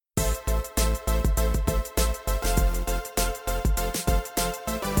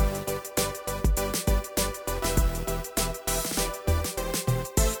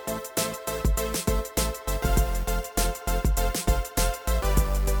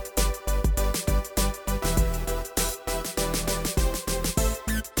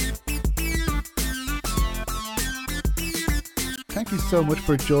thank you so much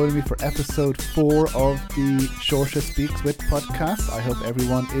for joining me for episode 4 of the Saoirse Speaks With podcast. I hope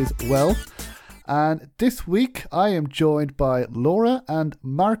everyone is well. And this week I am joined by Laura and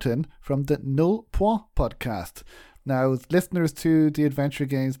Martin from the Null Point podcast. Now, as listeners to the Adventure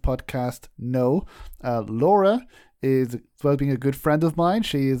Games podcast know, Laura is, well, being a good friend of mine.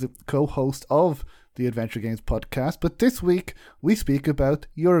 She is a co-host of the Adventure Games podcast. But this week we speak about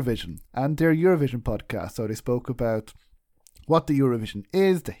Eurovision and their Eurovision podcast. So they spoke about what the Eurovision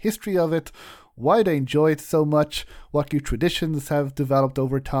is, the history of it, why they enjoy it so much, what new traditions have developed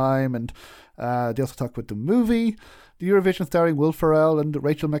over time, and they also talk about the movie, the Eurovision starring Will Ferrell and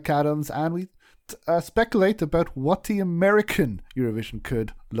Rachel McAdams, and we speculate about what the American Eurovision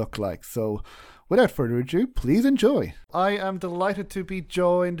could look like. So without further ado, please enjoy. I am delighted to be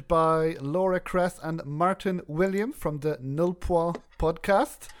joined by Laura Kress and Martin William from the Null Point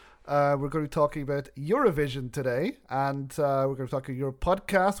podcast. We're going to be talking about Eurovision today, and we're going to talk about your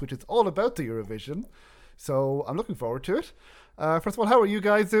podcast, which is all about the Eurovision. So I'm looking forward to it. First of all, how are you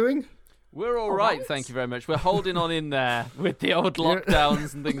guys doing? We're all right, thank you very much. We're holding on in there with the old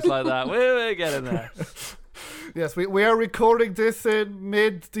lockdowns and things like that. We're getting there. Yes, we are recording this in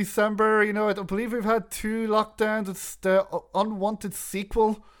mid-December. You know, I believe we've had 2 lockdowns. It's the unwanted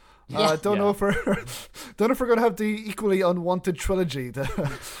sequel. I don't know if we're going to have the equally unwanted trilogy that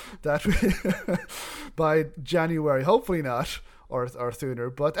by January. Hopefully not, or sooner.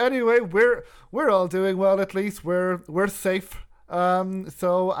 But anyway, we're all doing well. At least we're safe. And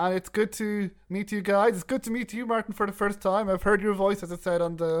it's good to meet you guys. It's good to meet you, Martin, for the first time. I've heard your voice, as I said,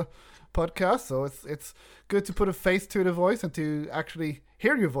 on the podcast, so it's good to put a face to the voice and to actually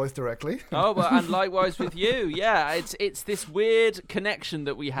hear your voice directly. Oh, well, and likewise with you. Yeah, it's this weird connection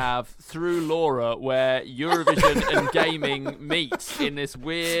that we have through Laura, where Eurovision and gaming meet in this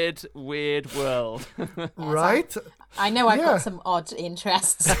weird world. Right? I know I've got some odd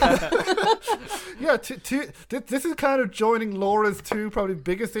interests. Yeah, this is kind of joining Laura's 2 probably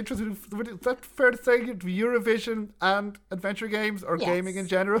biggest interests. Is that fair to say? Eurovision and adventure games, or gaming in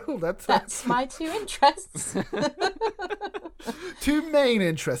general? That's my 2 interests. 2 main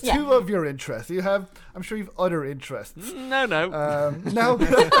interests, 2 of your interests. You have, I'm sure you've other interests. No. No.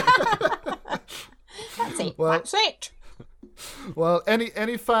 That's it. Well, That's it. Well,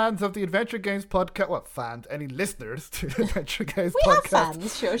 any fans of the Adventure Games podcast? Well, fans, any listeners to the Adventure Games podcast? We have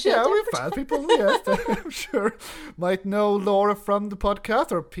fans, sure. Yeah, we have fans. People, yes, I'm sure, might know Laura from the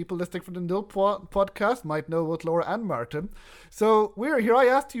podcast, or people listening from the Null podcast might know both Laura and Martin. So we're here. I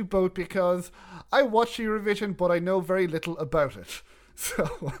asked you both because I watch Eurovision, but I know very little about it.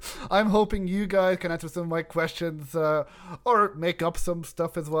 So I'm hoping you guys can answer some of my questions, or make up some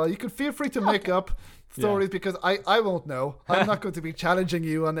stuff as well. You can feel free to make up stories, because I won't know. I'm not going to be challenging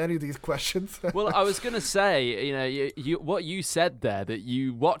you on any of these questions. Well, I was going to say, you know, you what you said there, that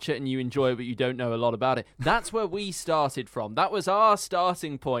you watch it and you enjoy it, but you don't know a lot about it. That's where we started from. That was our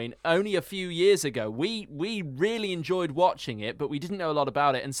starting point only a few years ago. We really enjoyed watching it, but we didn't know a lot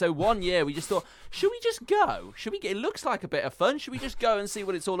about it. And so one year we just thought, should we just go? It looks like a bit of fun. Should we just go and see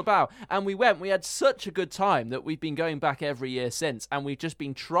what it's all about? And we went. We had such a good time that we've been going back every year since, and we've just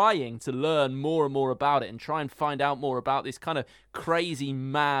been trying to learn more and more about it and try and find out more about this kind of crazy,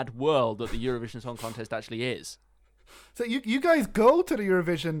 mad world that the Eurovision Song Contest actually is. So you guys go to the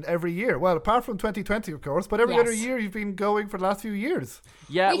Eurovision every year. Well, apart from 2020, of course, but every other year you've been going for the last few years.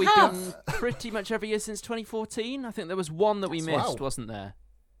 Yeah, we've been pretty much every year since 2014. I think there was one that we missed, wasn't there?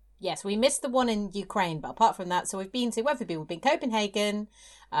 Yes, we missed the one in Ukraine, but apart from that, so we've been to, where have we been? We've been Copenhagen,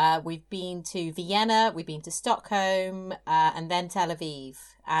 we've been to Vienna, we've been to Stockholm, and then Tel Aviv,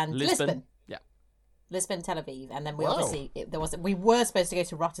 and Lisbon. Lisbon, Tel Aviv, and then we we were supposed to go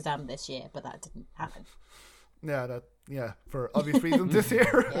to Rotterdam this year, but that didn't happen. Yeah, for obvious reasons this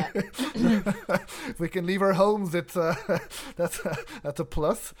year. If we can leave our homes, it's that's a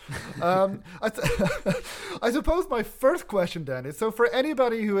plus. I suppose my first question then is, so for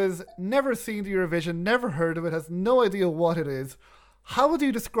anybody who has never seen the Eurovision, never heard of it, has no idea what it is, how would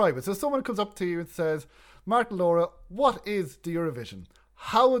you describe it? So someone comes up to you and says, Martin, Laura, what is the Eurovision?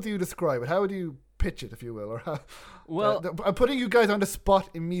 How would you describe it? How would you pitch it, if you will? Or how, I'm putting you guys on the spot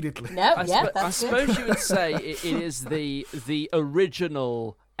immediately. No, I suppose you would say it is the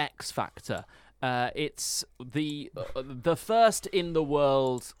original X Factor. It's the first in the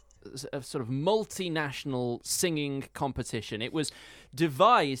world a sort of multinational singing competition. It was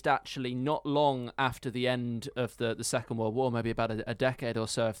devised actually not long after the end of the Second World War, maybe about a decade or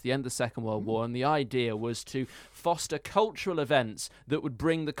so after the end of the Second World War, and the idea was to foster cultural events that would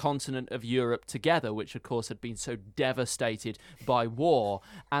bring the continent of Europe together, which of course had been so devastated by war.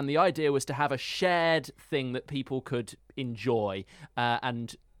 And the idea was to have a shared thing that people could enjoy,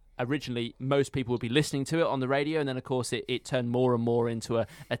 and originally most people would be listening to it on the radio, and then of course it turned more and more into a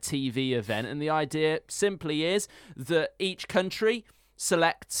TV event. And the idea simply is that each country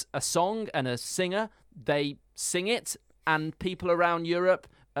selects a song and a singer, they sing it, and people around Europe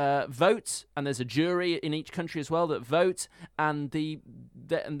vote, and there's a jury in each country as well that vote, and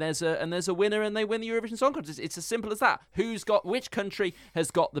there's a winner, and they win the Eurovision Song Contest. It's as simple as that. Which country has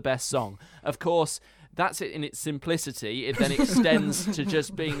got the best song? Of course, that's it in its simplicity. It then extends to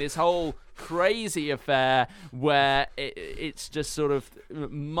just being this whole crazy affair where it's just sort of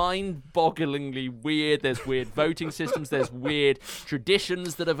mind-bogglingly weird. There's weird voting systems. There's weird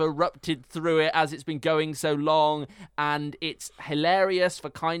traditions that have erupted through it as it's been going so long, and it's hilarious for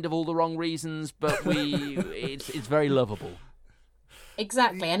kind of all the wrong reasons, but it's very lovable.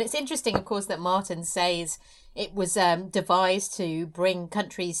 Exactly, and it's interesting, of course, that Martin says it was devised to bring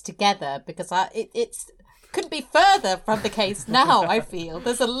countries together, because it's couldn't be further from the case now. I feel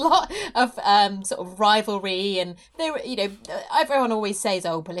there's a lot of sort of rivalry, and everyone always says,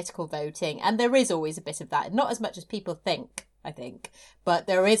 "Oh, political voting," and there is always a bit of that, not as much as people think, I think, but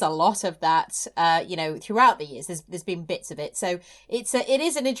there is a lot of that. Throughout the years, there's been bits of it. So it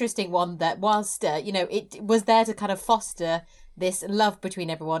is an interesting one that whilst it was there to kind of foster this love between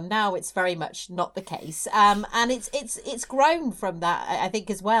everyone, now it's very much not the case, and it's grown from that, I think,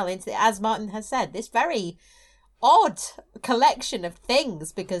 as well, into, as Martin has said, this very odd collection of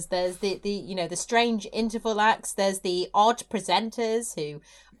things, because there's the strange interval acts, there's the odd presenters who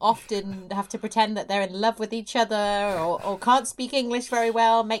often have to pretend that they're in love with each other, or can't speak English very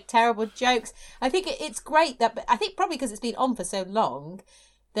well, make terrible jokes. I think it's great that, I think probably because it's been on for so long,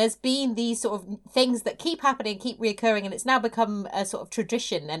 there's been these sort of things that keep happening, keep reoccurring, and it's now become a sort of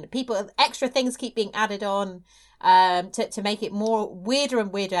tradition, and extra things keep being added on to make it more weirder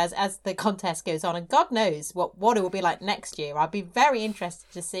and weirder as the contest goes on. And God knows what it will be like next year. I'd be very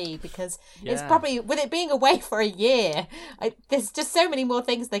interested to see, because it's probably, with it being away for a year, there's just so many more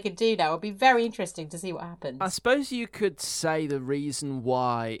things they could do now. It'd be very interesting to see what happens. I suppose you could say the reason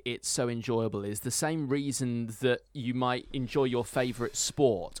why it's so enjoyable is the same reason that you might enjoy your favourite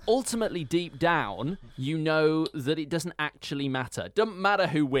sport. Ultimately, deep down, you know that it doesn't actually matter. Doesn't matter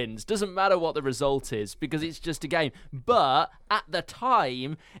who wins. Doesn't matter what the result is, because it's just a game. But at the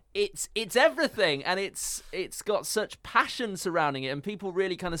time, it's everything, and it's got such passion surrounding it, and people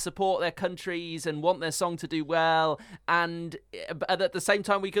really kind of support their countries and want their song to do well, and at the same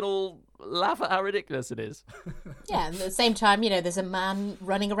time we can all laugh at how ridiculous it is. Yeah, and at the same time, there's a man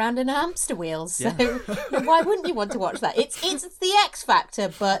running around in a hamster wheel, so why wouldn't you want to watch that? It's the X Factor,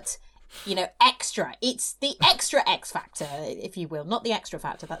 but extra. It's the extra X Factor, if you will, not the Extra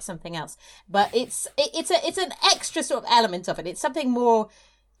Factor. That's something else. But it's an extra sort of element of it. It's something more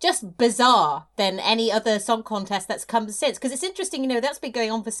just bizarre than any other song contest that's come since. Because it's interesting, that's been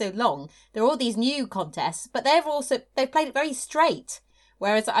going on for so long. There are all these new contests, but they've played it very straight.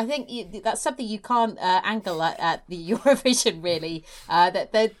 Whereas I think that's something you can't angle at the Eurovision, really.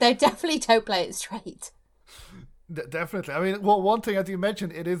 That they definitely don't play it straight. Definitely. I mean, one thing, as you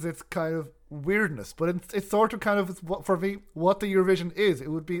mentioned, it is its kind of weirdness, but it's sort of kind of, for me, what the Eurovision is. It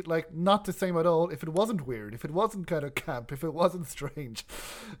would be like not the same at all if it wasn't weird, if it wasn't kind of camp, if it wasn't strange.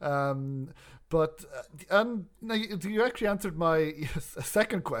 But you actually answered my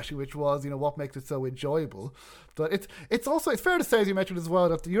second question, which was, what makes it so enjoyable. But it's also, it's fair to say, as you mentioned as well,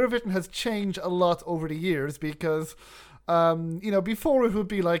 that the Eurovision has changed a lot over the years, because before it would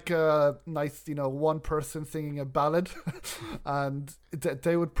be like a nice, one person singing a ballad, and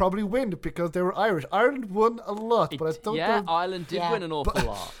they would probably win because they were Irish. Ireland won a lot, but I don't know. Ireland did win an awful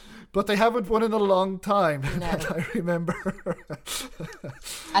lot. But they haven't won in a long time, no. I remember.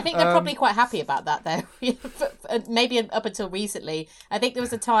 I think they're probably quite happy about that, though. Maybe up until recently. I think there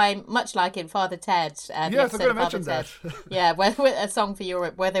was a time, much like in Father Ted. Yes, I'm going to mention that. Yeah, where a Song for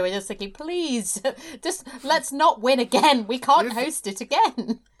Europe, where they were just thinking, please, just let's not win again. We can't host it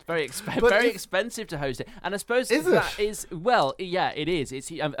again. Very expensive to host it. And I suppose it is, well, yeah, it is.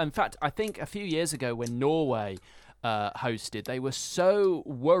 It's, in fact, I think a few years ago when Norway hosted, they were so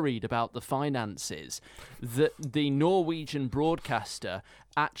worried about the finances that the Norwegian broadcaster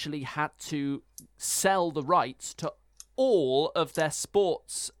actually had to sell the rights to all of their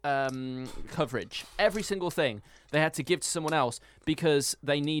sports coverage, every single thing. they had to give to someone else because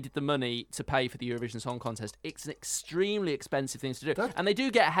they needed the money to pay for the Eurovision Song Contest. It's an extremely expensive thing to do, and they do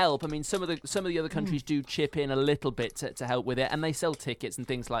get help. I mean, some of the other countries do chip in a little bit to help with it, and they sell tickets and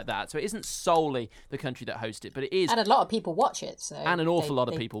things like that. So it isn't solely the country that hosts it, but it is, and a lot of people watch it. So and an awful lot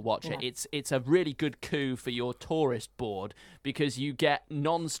of people watch it. It's a really good coup for your tourist board because you get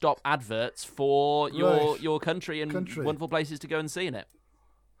non-stop adverts for your country and wonderful places to go and see in it.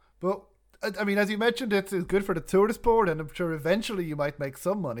 But I mean, as you mentioned, it's good for the tourist board, and I'm sure eventually you might make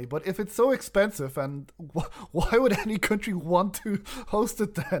some money. But if it's so expensive, and why would any country want to host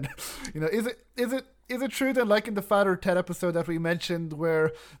it then? You know, is it true then, like in the Father Ted episode that we mentioned,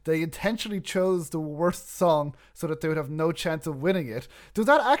 where they intentionally chose the worst song so that they would have no chance of winning it? Does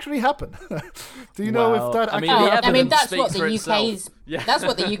that actually happen? Do you know if that actually happens? I mean, that's what the UK's. That's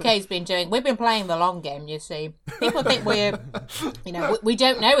what the UK's been doing. We've been playing the long game. You see, people think we're, we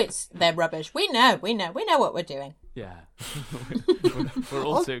don't know they're rubbish. We know what we're doing. Yeah, we're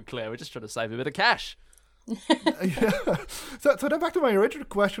all too clear. We're just trying to save a bit of cash. Yeah. So then back to my original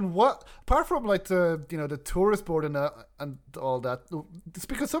question: what, apart from like the tourist board and all that, it's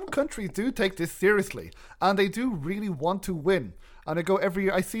because some countries do take this seriously and they do really want to win, and they go every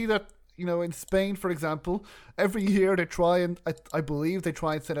year. I see that in Spain, for example, every year they try and I believe they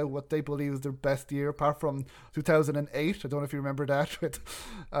try and set out what they believe is their best year. Apart from 2008, I don't know if you remember that. With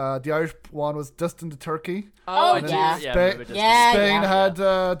the Irish one was Dustin the Turkey. Oh, yeah. Spain had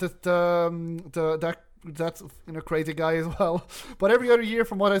that's crazy guy as well. But every other year,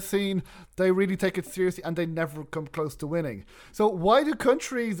 from what I've seen, they really take it seriously and they never come close to winning. So why do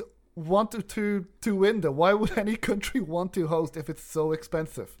countries want to win though? Why would any country want to host if it's so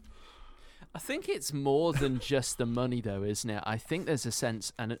expensive? I think it's more than just the money, though, isn't it? I think there's a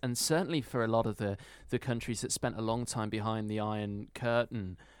sense, and certainly for a lot of the countries that spent a long time behind the Iron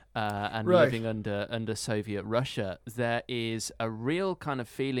Curtain and living under Soviet Russia, there is a real kind of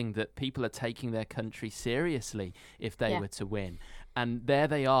feeling that people are taking their country seriously if they were to win. And there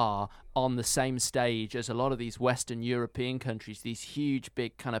they are on the same stage as a lot of these Western European countries, these huge,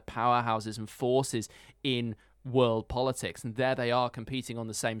 big kind of powerhouses and forces in world politics, and there they are competing on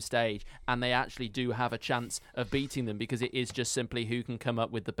the same stage, and they actually do have a chance of beating them because it is just simply who can come up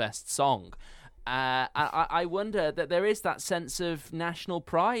with the best song. I wonder that there is that sense of national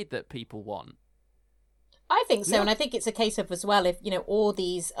pride that people want. I think so, and I think it's a case of as well, if all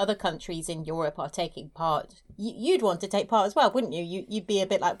these other countries in Europe are taking part, you'd want to take part as well, wouldn't you? You'd be a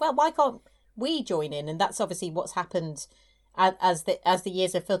bit like, well, why can't we join in? And that's obviously what's happened as the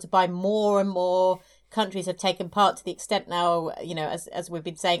years have filtered by. More and more countries have taken part, to the extent now, as we've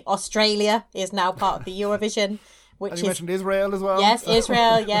been saying, Australia is now part of the Eurovision, which and you mentioned Israel as well. Yes,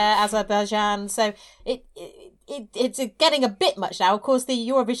 Israel, Azerbaijan. So it's getting a bit much now. Of course, the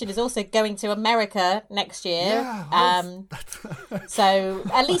Eurovision is also going to America next year. Yeah, so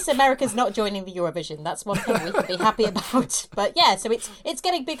at least America's not joining the Eurovision. That's one thing we can be happy about. But yeah, so it's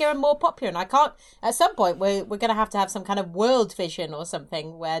getting bigger and more popular. And I can't. At some point, we're going to have some kind of world vision or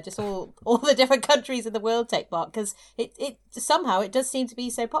something where just all the different countries in the world take part, because it somehow it does seem to be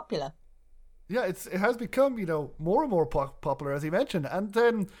so popular. Yeah, it has become more and more popular, as you mentioned, and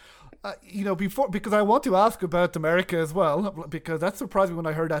then. Because I want to ask about America as well, because that surprised me when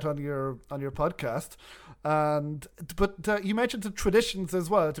I heard that on your podcast. But you mentioned the traditions as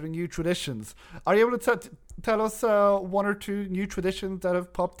well, the new traditions. Are you able to tell us one or two new traditions that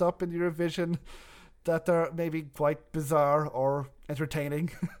have popped up in Eurovision that are maybe quite bizarre or entertaining?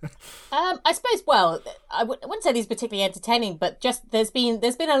 I suppose. Well, I wouldn't say these particularly entertaining, but just there's been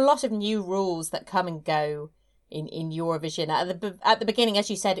a lot of new rules that come and go in Eurovision. At the beginning, as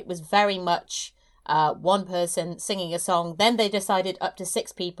you said, it was very much one person singing a song. Then they decided up to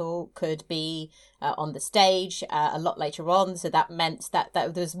 6 people could be on the stage a lot later on. So that meant that there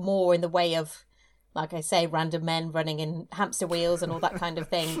was more in the way of, like I say, random men running in hamster wheels and all that kind of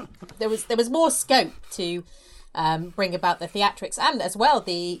thing. There was more scope to bring about the theatrics, and as well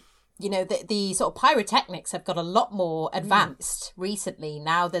the sort of pyrotechnics have got a lot more advanced recently.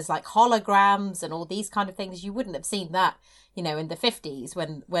 Now there's like holograms and all these kind of things. You wouldn't have seen that, in the 50s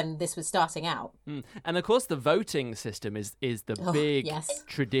when this was starting out. And of course, the voting system is the big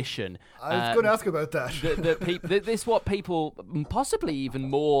tradition. I was going to ask about that. This what people, possibly even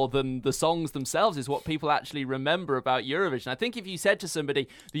more than the songs themselves, is what people actually remember about Eurovision. I think if you said to somebody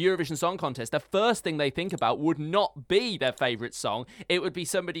the Eurovision Song Contest, the first thing they think about would not be their favourite song. It would be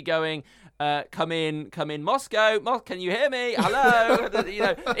somebody going, come in Moscow, can you hear me? Hello?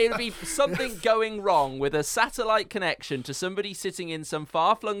 It would be something going wrong with a satellite connection to somebody sitting in some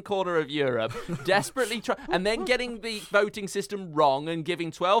far-flung corner of Europe, desperately and then getting the voting system wrong and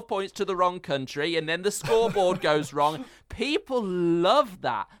giving 12 points to the wrong country, and then the scoreboard goes wrong. People love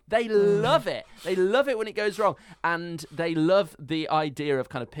that. They love it. They love it when it goes wrong, and they love the idea of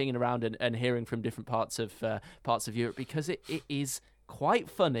kind of pinging around and hearing from different parts of Europe, because it is quite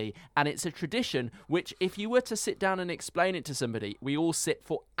funny, and it's a tradition which, if you were to sit down and explain it to somebody, we all sit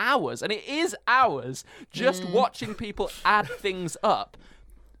for hours, and it is hours, just watching people add things up.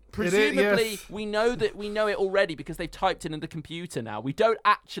 Presumably, yes. we know it already because they've typed it in the computer now. We don't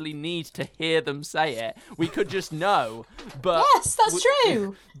actually need to hear them say it. We could just know. But yes, that's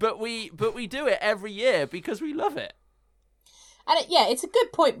true. But we do it every year because we love it. And it's a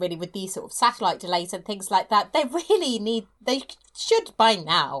good point, really, with these sort of satellite delays and things like that. They should by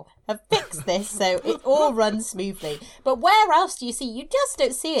now have fixed this so it all runs smoothly. But where else do you see? You just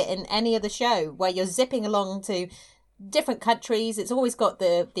don't see it in any other show where you're zipping along to different countries. It's always got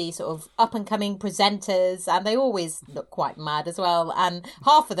the sort of up and coming presenters, and they always look quite mad as well, and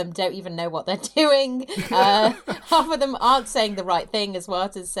half of them don't even know what they're doing. Half of them aren't saying the right thing, as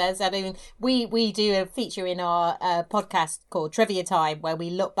Martin says. I mean, we do a feature in our podcast called Trivia Time where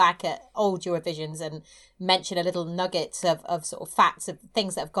we look back at old Eurovisions and mention a little nuggets of sort of facts of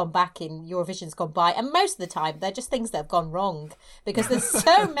things that have gone back in Eurovisions gone by, and most of the time they're just things that have gone wrong, because there's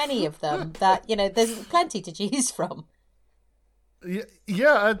so many of them that, you know, there's plenty to choose from.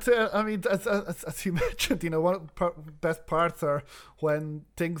 Yeah, and I mean, as you mentioned, you know, one of the best parts are when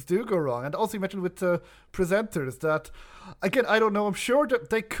things do go wrong. And also you mentioned with the presenters that, again, I don't know, I'm sure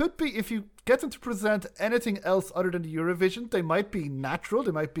that they could be, if you get them to present anything else other than the Eurovision, they might be natural,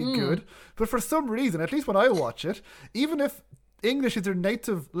 they might be good. But for some reason, at least when I watch it, even if English is their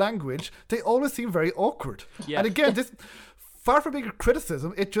native language, they always seem very awkward. Yeah. And again, this... far from being a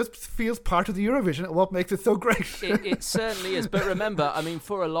criticism, it just feels part of the Eurovision and what makes it so great. It certainly is. But remember, I mean,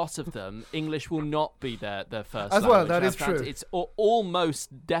 for a lot of them, English will not be their first as language. Well, that is true. It's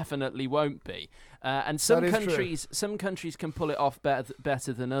almost definitely won't be. And some countries can pull it off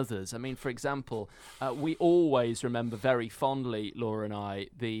better than others. I mean, for example, we always remember very fondly, Laura and I,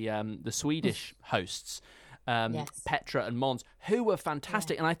 the Swedish hosts. Petra and Måns, who were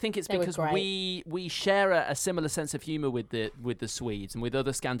fantastic, and I think it's because we share a similar sense of humour with the Swedes and with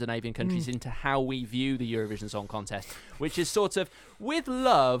other Scandinavian countries into how we view the Eurovision Song Contest, which is sort of with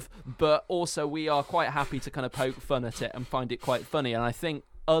love, but also we are quite happy to kind of poke fun at it and find it quite funny. And I think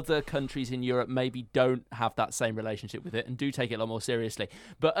other countries in Europe maybe don't have that same relationship with it and do take it a lot more seriously.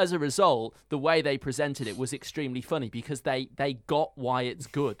 But as a result, the way they presented it was extremely funny because they got why it's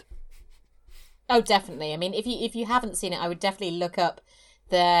good. Oh, definitely. I mean, if you haven't seen it, I would definitely look up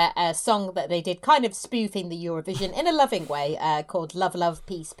their song that they did, kind of spoofing the Eurovision in a loving way, called Love, Love,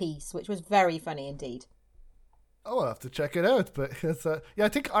 Peace, Peace, which was very funny indeed. Oh, I'll have to check it out. But I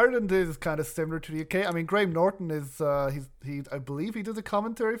think Ireland is kind of similar to the UK. I mean, Graham Norton is I believe he does a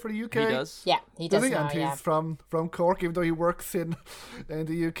commentary for the UK. He does. Yeah, he does. And he's from Cork, even though he works in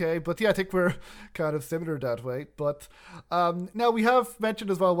the UK. But yeah, I think we're kind of similar that way. But now we have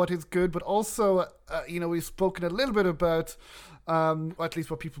mentioned as well what is good, but also we've spoken a little bit about at least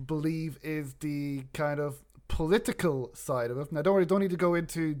what people believe is the kind of political side of it. Now, don't need to go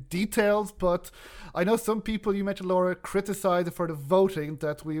into details, but I know some people, you mentioned, Laura, criticize for the voting,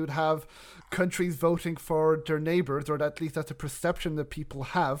 that we would have countries voting for their neighbours, or at least that's a perception that people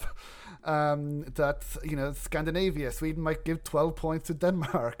have, that, you know, Scandinavia, Sweden might give 12 points to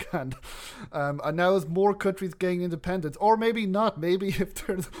Denmark, and now as more countries gain independence, or maybe not, maybe if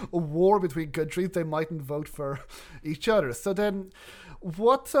there's a war between countries, they mightn't vote for each other. So then,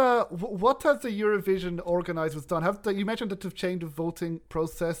 what has the Eurovision organisers done? You mentioned that they've changed the voting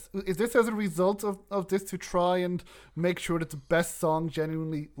process. Is this as a result of this, to try and make sure that the best song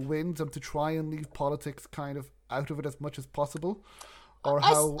genuinely wins, and to try and leave politics kind of out of it as much as possible? Or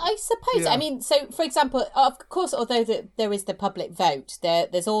how? I suppose. Yeah. I mean, so for example, of course, although there is the public vote,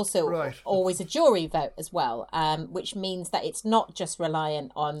 there's also always a jury vote as well, which means that it's not just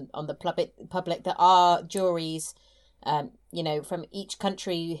reliant on the public. There are juries, from each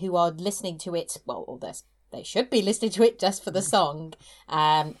country who are listening to it. Well, or they should be listening to it just for the song,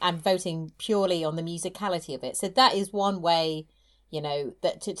 and voting purely on the musicality of it. So that is one way,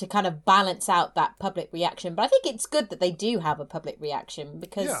 that to kind of balance out that public reaction. But I think it's good that they do have a public reaction,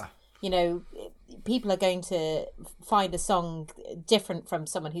 because people are going to find a song different from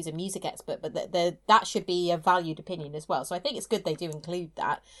someone who's a music expert, but that should be a valued opinion as well. So I think it's good they do include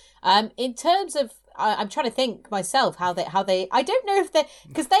that. In terms of, I'm trying to think myself how they I don't know if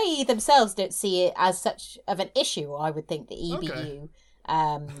because they themselves don't see it as such of an issue, I would think, the EBU.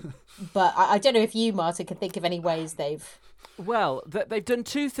 Okay. But I don't know if you, Martin, can think of any ways they've Well, they've done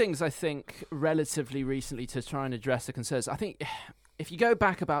two things, I think, relatively recently to try and address the concerns. I think if you go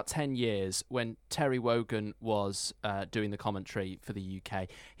back about 10 years when Terry Wogan was doing the commentary for the UK,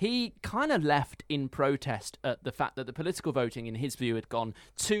 he kind of left in protest at the fact that the political voting, in his view, had gone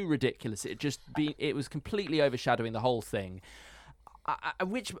too ridiculous. It was completely overshadowing the whole thing.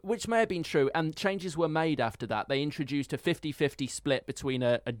 Which may have been true, and changes were made after that. They introduced a 50-50 split between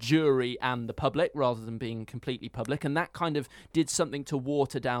a jury and the public rather than being completely public, and that kind of did something to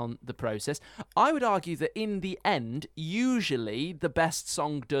water down the process. I would argue that in the end, usually the best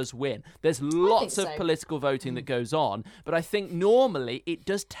song does win. There's lots of political voting that goes on, but I think normally it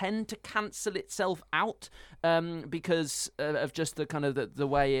does tend to cancel itself out because of just the kind of the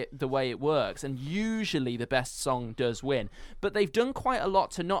way it works, and usually the best song does win. But they've done quite a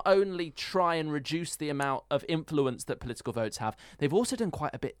lot to not only try and reduce the amount of influence that political votes have, they've also done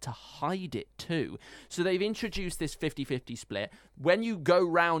quite a bit to hide it too. So they've introduced this 50-50 split. When you go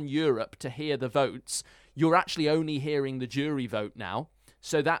round Europe to hear the votes, you're actually only hearing the jury vote now.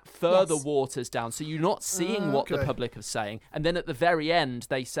 So that further waters down. So you're not seeing what the public are saying. And then at the very end,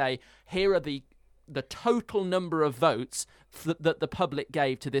 they say, here are the total number of votes that the public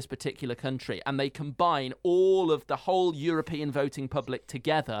gave to this particular country, and they combine all of the whole European voting public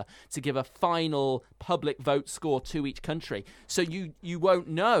together to give a final public vote score to each country. So you won't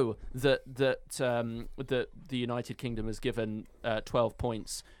know that the United Kingdom has given 12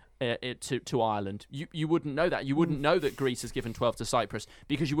 points to Ireland. You wouldn't know that. You wouldn't know that Greece has given 12 to Cyprus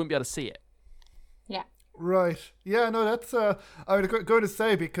because you wouldn't be able to see it. Yeah. Right. Yeah, no, that's, I was going to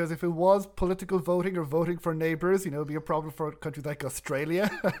say, because if it was political voting or voting for neighbours, it'd be a problem for countries like Australia.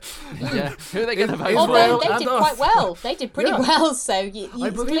 Yeah. Who are they going to vote Although for? they did quite well. They did pretty well, so I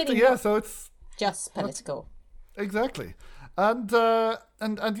believe that, so it's just political. Exactly. And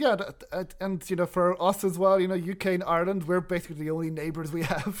for us as well, UK and Ireland, we're basically the only neighbours we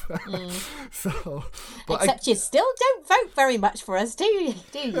have. Except you still don't vote very much for us, do you?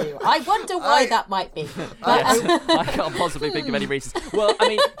 I wonder why that might be. I can't possibly think of any reasons. Well, I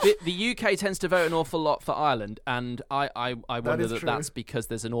mean, the UK tends to vote an awful lot for Ireland, and I wonder that's because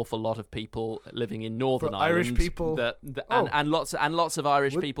there's an awful lot of people living in Northern Ireland, Irish people, and lots of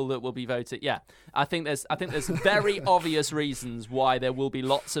Irish people that will be voting. Yeah, I think there's very obvious reasons why there will be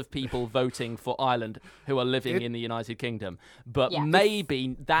lots of people voting for Ireland who are living in the United Kingdom, but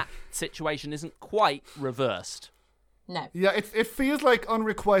maybe that situation isn't quite reversed. No. Yeah, it feels like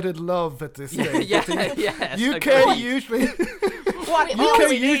unrequited love at this stage. Yes, UK usually. What more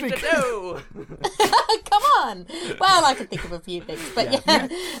we need to do? Come on. Well, I can think of a few things, but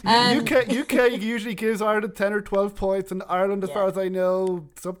UK usually gives Ireland 10 or 12 points, and Ireland, as far as I know,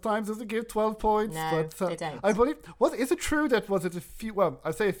 sometimes doesn't give 12 points. No, but they don't. I believe, is it true that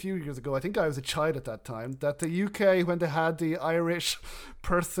I say a few years ago, I think I was a child at that time, that the UK, when they had the Irish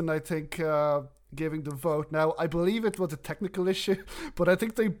person, I think, giving the vote. Now, I believe it was a technical issue, but I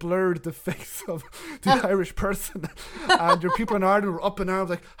think they blurred the face of the Irish person. And your people in Ireland were up in arms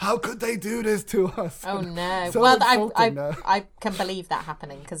like, how could they do this to us? Oh, no. So well, I can believe that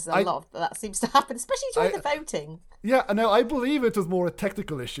happening, because a lot of that seems to happen, especially during the voting. Yeah, and now I believe it was more a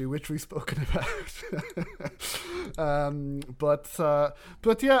technical issue, which we've spoken about. I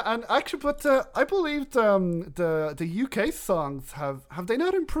believe the UK songs have they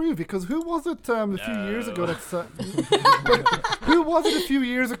not improved? Because who was it a few years ago who was it a few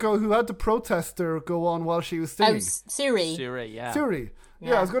years ago who had the protester go on while she was singing? Oh, Suri. Suri, yeah. Suri.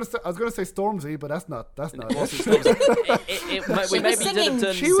 Yeah, I was gonna say Stormzy, but that's not it. We maybe did have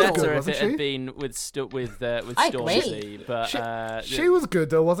done better if it had been with Stormzy, but she was good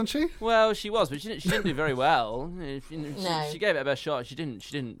though, wasn't she? Well, she was, but she didn't do very well. No. She gave it her best shot. She didn't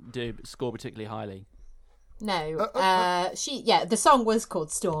score particularly highly. No, the song was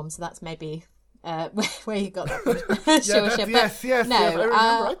called Storm, so that's maybe where you got that from. Yes.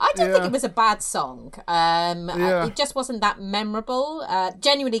 I don't think it was a bad song. It just wasn't that memorable.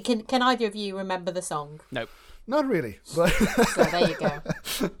 Genuinely, can either of you remember the song? Nope. Not really, but so there you go.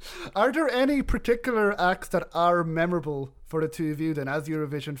 Are there any particular acts that are memorable for the two of you then, as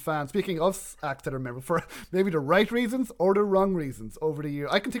Eurovision fans? Speaking of acts that are memorable, for maybe the right reasons or the wrong reasons over the year.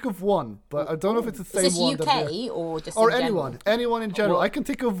 I can think of one, but I don't know if it's the same one. Is this UK or just or in anyone in general? I can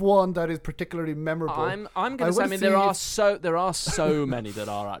think of one that is particularly memorable. I'm going to say, I mean, there are so many that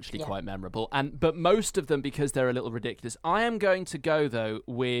are actually quite memorable, but most of them because they're a little ridiculous. I am going to go though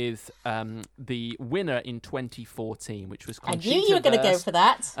with the winner in 2014, which was Conchita I knew you were going to go for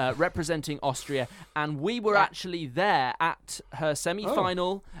that. Representing Austria, and we were actually there at her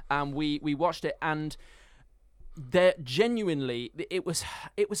semi-final, and we watched it, and there genuinely, it was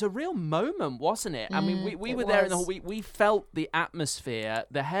a real moment, wasn't it? I mean, we were there in the hall. We felt the atmosphere.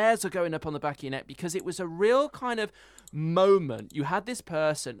 The hairs are going up on the back of your neck because it was a real kind of moment. You had this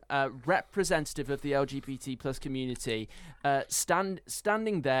person, representative of the LGBT plus community,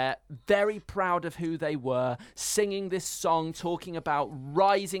 standing there, very proud of who they were, singing this song, talking about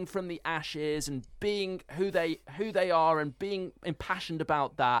rising from the ashes and being who they are and being impassioned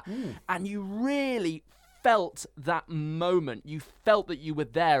about that. And you really felt that moment. You felt that you were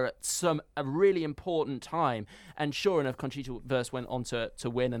there at a really important time. And sure enough, Conchita Wurst went on to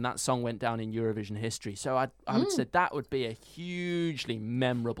win, and that song went down in Eurovision history. So I would say that would be a hugely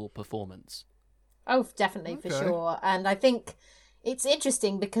memorable performance. Oh, definitely, for sure. And I think it's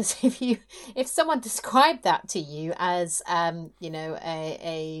interesting because if someone described that to you as a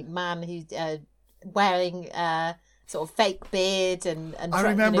man who's wearing sort of fake beard and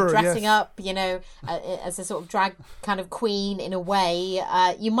dressing up, as a sort of drag kind of queen in a way,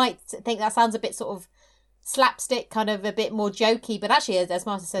 you might think that sounds a bit sort of slapstick, kind of a bit more jokey. But actually, as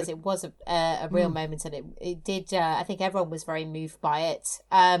Martin says, it was a real moment, and it did. I think everyone was very moved by it.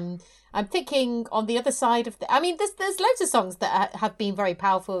 I'm thinking on the other side of there's loads of songs that have been very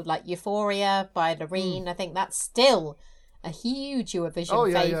powerful, like Euphoria by Loreen. I think that's still a huge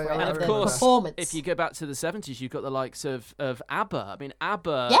Eurovision favourite. And of course, performance. If you go back to the 70s, you've got the likes of ABBA. I mean,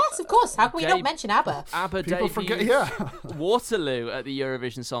 ABBA... Yes, of course. How can we not mention ABBA? ABBA debuted Waterloo at the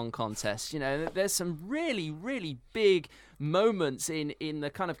Eurovision Song Contest. There's some really, really big moments in the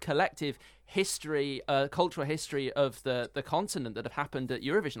kind of collective history, cultural history of the continent that have happened at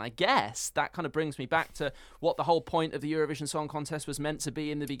Eurovision. I guess that kind of brings me back to what the whole point of the Eurovision Song Contest was meant to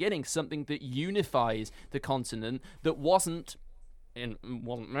be in the beginning, something that unifies the continent that wasn't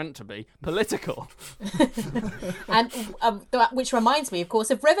meant to be political. And which reminds me, of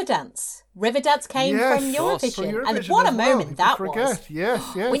course, of Riverdance. Riverdance came from Eurovision, and what a moment that was!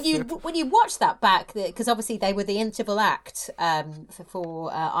 Yes. When you watch that back, because obviously they were the interval act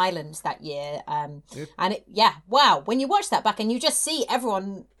for Ireland that year, and wow! When you watch that back and you just see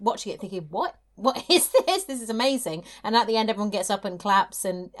everyone watching it, thinking, "What is this? This is amazing!" And at the end, everyone gets up and claps,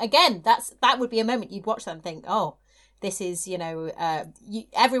 and again, that would be a moment you'd watch that and think, "Oh, this is,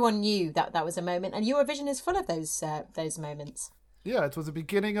 everyone knew that was a moment," and Eurovision is full of those moments. Yeah, it was the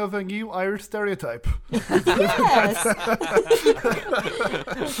beginning of a new Irish stereotype. Yes.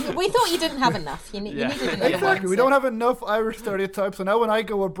 We thought you didn't have enough. You needed another exactly. We don't have enough Irish stereotypes. So now when I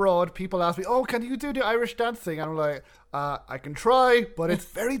go abroad, people ask me, "Oh, can you do the Irish dancing?" And I'm like, I can try, but it's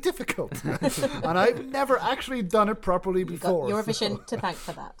very difficult. And I've never actually done it properly before. You've got Eurovision to thank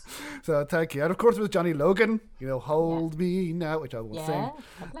for that. So thank you. And of course it was Johnny Logan, Hold Me Now, which I won't sing.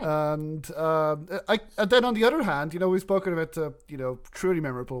 And and then on the other hand, we've spoken about truly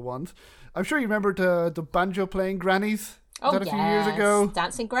memorable ones. I'm sure you remember the banjo playing grannies. A few years ago.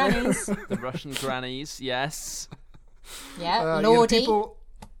 Dancing grannies. The Russian grannies, yes. Yeah, Lordi.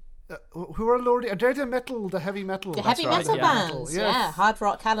 Who are Lordi? They're the heavy metal. The heavy metal bands, yes. Hard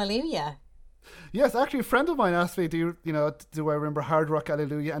Rock Hallelujah. Yes, actually, a friend of mine asked me, do I remember Hard Rock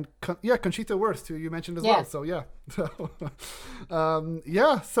Hallelujah? And Conchita Wurst, who you mentioned as well. So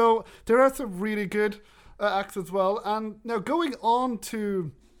so there are some really good acts as well. And now going on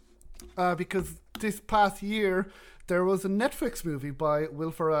to, because this past year there was a Netflix movie by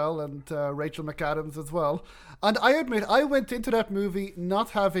Will Ferrell and Rachel McAdams as well. And I admit, I went into that movie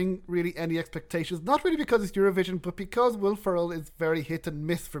not having really any expectations, not really because it's Eurovision, but because Will Ferrell is very hit and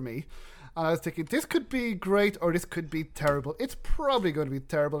miss for me. And I was thinking, this could be great or this could be terrible. It's probably going to be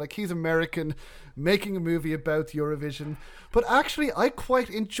terrible. Like, he's American, making a movie about Eurovision. But actually, I quite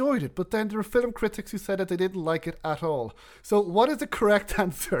enjoyed it. But then there were film critics who said that they didn't like it at all. So what is the correct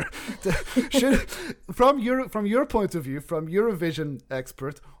answer? From your point of view, from Eurovision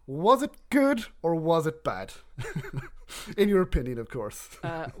expert, was it good or was it bad? In your opinion, of course.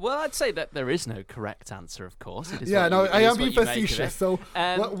 Well, I'd say that there is no correct answer, of course. I am being facetious. So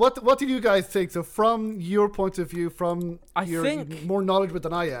what do you guys think? So from your point of view, you're more knowledgeable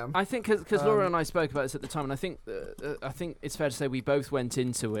than I am. I think because Laura and I spoke about this at the time, and I think it's fair to say we both went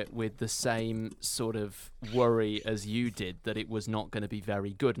into it with the same sort of worry as you did, that it was not going to be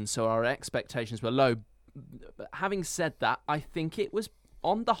very good. And so our expectations were low. But having said that, I think it was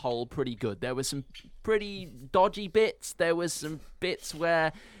on the whole pretty good. There were some pretty dodgy bits. There was some bits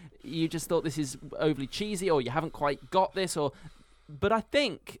where you just thought this is overly cheesy, or you haven't quite got this, but I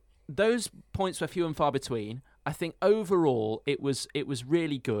think those points were few and far between. I think overall it was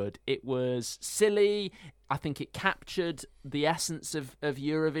really good. It was silly. I think it captured the essence of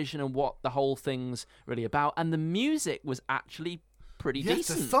Eurovision and what the whole thing's really about. And the music was actually pretty yes,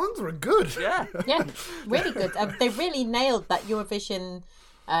 decent. the songs were good. Yeah. Yeah, really good. They really nailed that Eurovision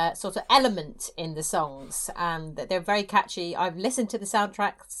sort of element in the songs, and they're very catchy. I've listened to the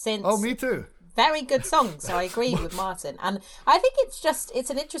soundtrack since. Oh, me too. Very good songs, so I agree with Martin. And I think it's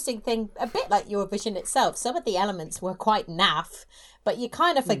an interesting thing, a bit like Eurovision itself. Some of the elements were quite naff, but you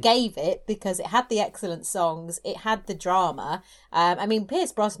kind of forgave it because it had the excellent songs, it had the drama. I mean,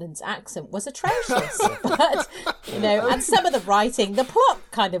 Pierce Brosnan's accent was atrocious, but, and some of the writing, the plot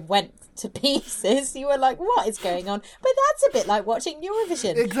kind of went to pieces. You were like, what is going on? But that's a bit like watching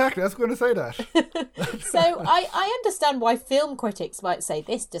Eurovision. Exactly, I was going to say that. So I understand why film critics might say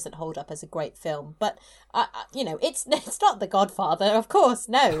this doesn't hold up as a great film, but it's not The Godfather, of course.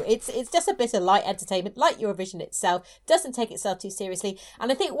 No, it's just a bit of light entertainment, like Eurovision itself. Doesn't take itself too seriously,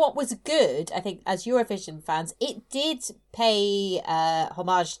 and I think what was good, as Eurovision fans, it did pay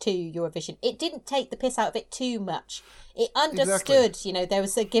homage to Eurovision. It didn't take the piss out of it too much. It understood, there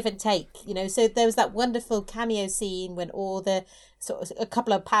was a give and take, so there was that wonderful cameo scene when all the a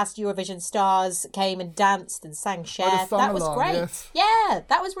couple of past Eurovision stars came and danced and sang Cher. That was great. Yes. Yeah,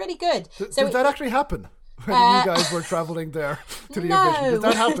 that was really good. Did that actually happen? When you guys were travelling there to the Eurovision? Did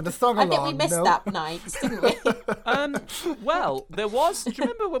that happen? The song along? I think we missed that night, didn't we? Well, there was. Do you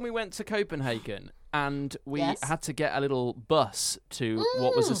remember when we went to Copenhagen and we had to get a little bus to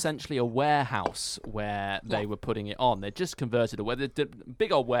what was essentially a warehouse where they were putting it on? They'd just converted a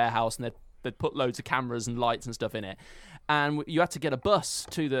big old warehouse, and they'd put loads of cameras and lights and stuff in it. And you had to get a bus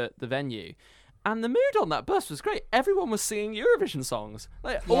to the venue. And the mood on that bus was great. Everyone was singing Eurovision songs,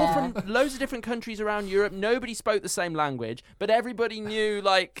 all from loads of different countries around Europe. Nobody spoke the same language, but everybody knew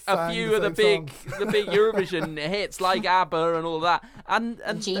a few of the big Eurovision hits, like ABBA and all of that. And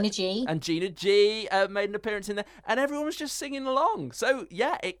Gina G. And Gina G made an appearance in there, and everyone was just singing along. So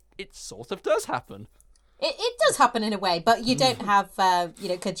yeah, it sort of does happen. It does happen in a way, but you don't have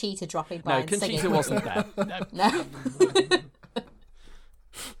Conchita dropping by. No, and Conchita singing. wasn't there. No.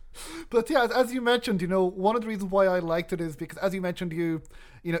 But yeah, as you mentioned, one of the reasons why I liked it is because, as you mentioned,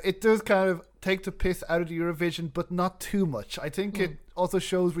 it does kind of take the piss out of the Eurovision, but not too much. I think it also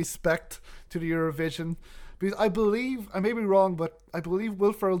shows respect to the Eurovision, because I believe, I may be wrong, but I believe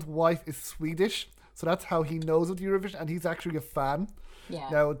Will Ferrell's wife is Swedish, so that's how he knows of the Eurovision, and he's actually a fan. Yeah.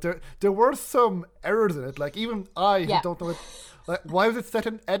 Now, there were some errors in it, like even I, who don't know it, like, why was it set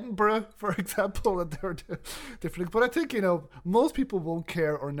in Edinburgh, for example, and there were different. But I think most people won't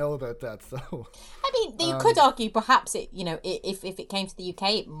care or know about that. So I mean, you could argue perhaps it, if it came to the UK,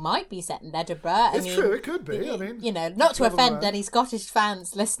 it might be set in Edinburgh. It's true, it could be. I mean, not to offend any Scottish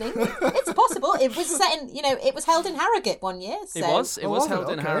fans listening, it's possible. It was set in, it was held in Harrogate one year. So. It was held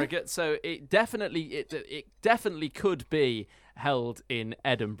in Harrogate, so it definitely could be held in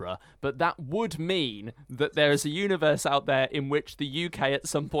Edinburgh, but that would mean that there is a universe out there in which the UK at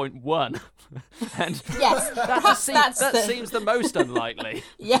some point won. And yes, that seems the most unlikely.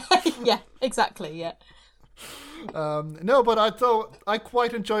 yeah, exactly, yeah. No, but I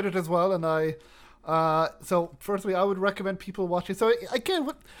quite enjoyed it as well, and so firstly, I would recommend people watching. So again,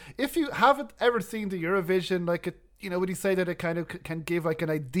 if you haven't ever seen the Eurovision, would you say that it kind of can give an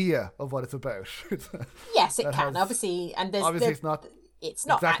idea of what it's about? Yes, it can. Obviously, and it's not. It's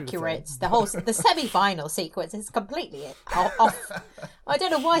not exactly accurate. The semi-final sequence is completely off. I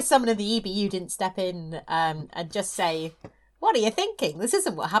don't know why someone in the EBU didn't step in and just say, "What are you thinking? This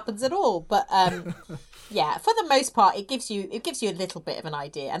isn't what happens at all." But yeah, for the most part, it gives you a little bit of an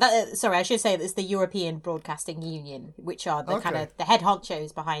idea. And I should say that it's the European Broadcasting Union, which are the kind of the head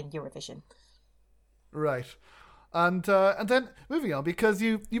honchos behind Eurovision. Right. And then moving on, because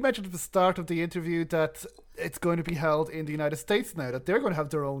you mentioned at the start of the interview that it's going to be held in the United States now, that they're going to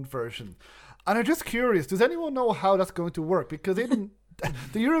have their own version. And I'm just curious, does anyone know how that's going to work? Because the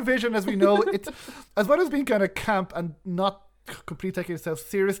Eurovision, as we know, it's, as well as being kind of camp and not completely taking itself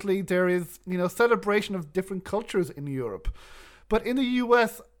seriously, there is, celebration of different cultures in Europe. But in the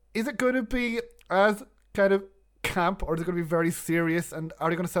US, is it going to be as kind of camp, or is it going to be very serious, and are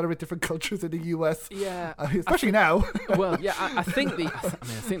they going to celebrate different cultures in the US? Yeah, especially now. Well, yeah, I think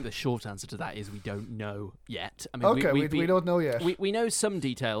the short answer to that is we don't know yet. I mean, okay, we don't know yet. We know some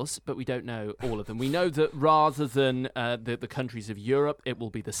details, but we don't know all of them. We know that rather than the countries of Europe, it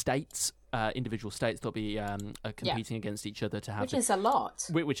will be the states. Individual states that'll be competing against each other to have, which is a lot.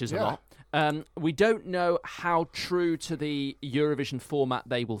 Which is a lot. We don't know how true to the Eurovision format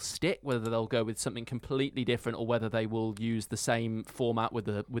they will stick. Whether they'll go with something completely different, or whether they will use the same format with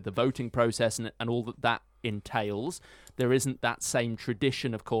the voting process and all that entails. There isn't that same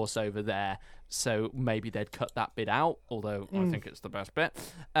tradition, of course, over there. So maybe they'd cut that bit out, although I think it's the best bit.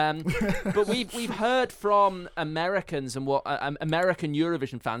 But we've heard from Americans and what American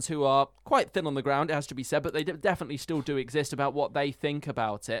Eurovision fans who are quite thin on the ground, it has to be said, but they definitely still do exist, about what they think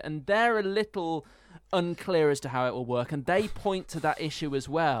about it. And they're a little unclear as to how it will work, and they point to that issue as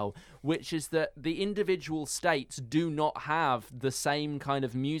well, which is that the individual states do not have the same kind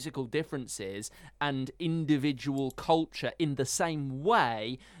of musical differences and individual culture in the same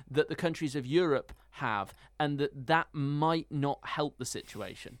way that the countries of Europe have, and that might not help the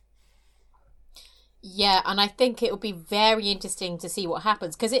situation. Yeah, and I think it will be very interesting to see what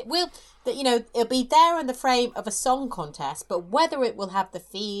happens, because it will, it'll be there in the frame of a song contest, but whether it will have the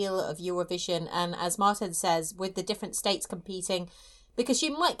feel of Eurovision, and as Martin says, with the different states competing, because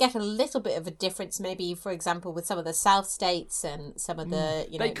you might get a little bit of a difference, maybe, for example, with some of the South states and some of the,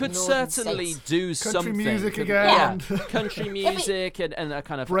 they could northern certainly states. do something. Country music again. Yeah, country music and a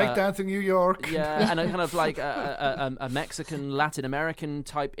kind of... breakdancing New York. Yeah, and a kind of like a Mexican, Latin American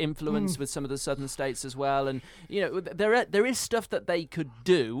type influence with some of the southern states as well. And, there is stuff that they could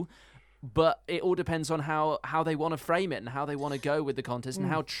do, but it all depends on how they want to frame it and how they want to go with the contest and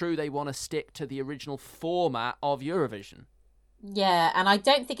how true they want to stick to the original format of Eurovision. Yeah, and I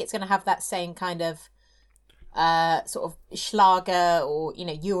don't think it's going to have that same kind of sort of Schlager or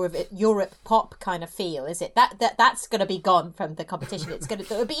Europe pop kind of feel, is it? That's going to be gone from the competition.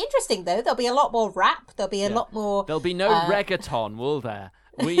 It'll be interesting though. There'll be a lot more rap. There'll be a lot more. There'll be no reggaeton, will there?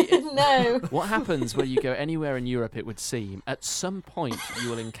 No. What happens when you go anywhere in Europe, it would seem, at some point you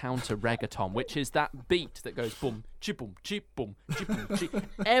will encounter reggaeton, which is that beat that goes boom, chip, boom, chip, boom, chip, boom, chip.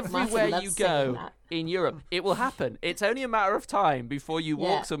 Everywhere you go in Europe, it will happen. It's only a matter of time before you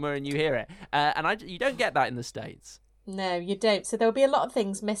walk somewhere and you hear it. You don't get that in the States. No, you don't. So there'll be a lot of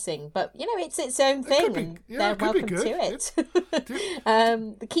things missing, but it's its own thing, and they're welcome to it.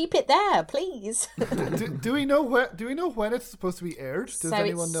 Keep it there, please. Do we know when it's supposed to be aired? Does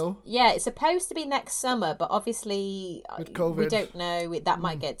anyone know? Yeah, it's supposed to be next summer, but obviously with COVID, we don't know. That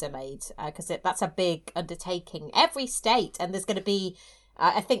might get delayed because that's a big undertaking. Every state, and there's going to be.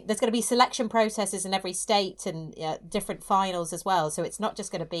 I think there's going to be selection processes in every state and different finals as well. So it's not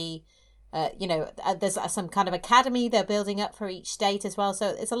just going to be. There's some kind of academy they're building up for each state as well. So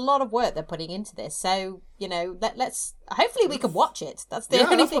it's a lot of work they're putting into this. So, let's hopefully we can watch it. That's the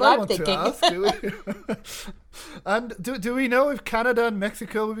only thing I'm thinking. And do we know if Canada and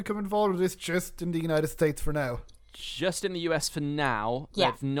Mexico will become involved, or is this just in the United States for now? Just in the US for now.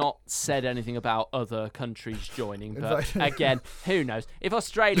 Yeah. They've not said anything about other countries joining, but again, who knows? If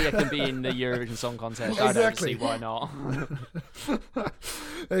Australia can be in the Eurovision Song Contest, I don't see why not.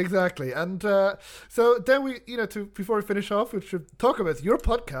 Exactly. And so then we, before we finish off, we should talk about your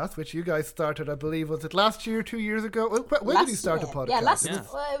podcast, which you guys started, I believe, was it last year, 2 years ago? When did you start the podcast?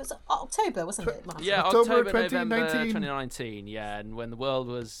 Yeah, it was October, wasn't it? Yeah, October November 2019, and when the world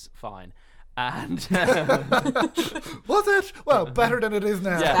was fine. And was it? Well, better than it is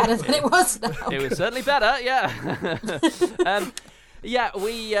now. Yeah. Better than it was now. It was certainly better, yeah.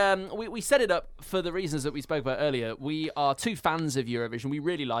 We set it up for the reasons that we spoke about earlier. We are two fans of Eurovision. We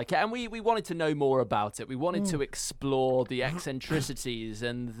really like it, and we wanted to know more about it. We wanted to explore the eccentricities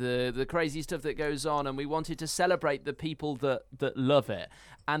and the crazy stuff that goes on, and we wanted to celebrate the people that love it.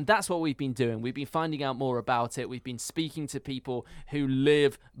 And that's what we've been doing. We've been finding out more about it. We've been speaking to people who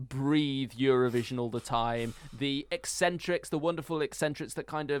live, breathe Eurovision all the time. The eccentrics, the wonderful eccentrics that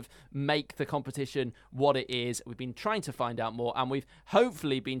kind of make the competition what it is. We've been trying to find out more, and we've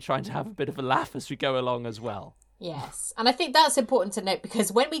hopefully been trying to have a bit of a laugh as we go along as well. Yes, and I think that's important to note,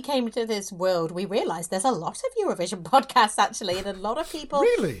 because when we came to this world, we realised there's a lot of Eurovision podcasts, actually, and a lot of people...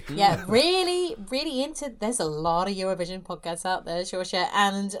 Really? Yeah, really, really into... There's a lot of Eurovision podcasts out there, Saoirse,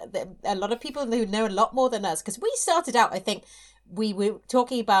 and a lot of people who know a lot more than us, because we started out, I think... We were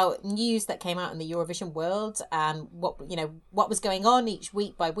talking about news that came out in the Eurovision world and what was going on each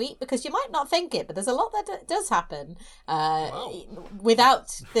week by week, because you might not think it, but there's a lot that does happen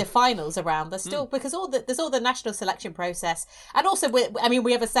without the finals around. There's still because there's all the national selection process, and also we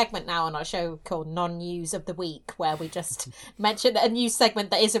have a segment now on our show called Non-News of the Week, where we just mention a news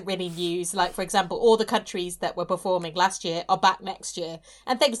segment that isn't really news, like for example, all the countries that were performing last year are back next year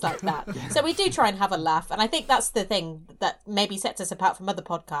and things like that. So we do try and have a laugh, and I think that's the thing that maybe sets us apart from other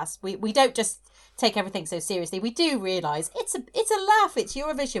podcasts. We don't just take everything so seriously. We do realise it's a laugh. It's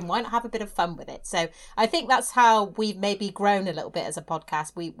Eurovision. Why not have a bit of fun with it? So I think that's how we've maybe grown a little bit as a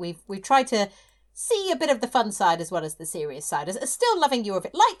podcast. We've tried to see a bit of the fun side as well as the serious side. As still loving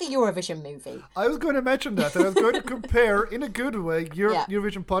Eurovision, like the Eurovision movie. I was going to mention that I was going to compare, in a good way, your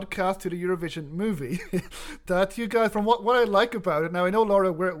Eurovision podcast to the Eurovision movie. That you guys, from what I like about it, now I know,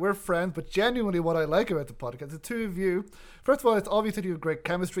 Laura, we're friends, but genuinely what I like about the podcast, the two of you, first of all, it's obvious that you have great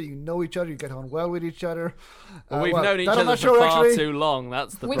chemistry, you know each other, you get on well with each other. Well, we've known each other for far too long,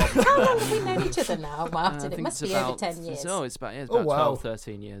 that's the problem. How long have we known each other now, Martin? It must be over 10 years. It's about 12,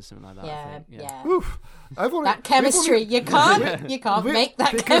 13 years, something like that. Yeah, I think. yeah. Oof. That chemistry, you can't make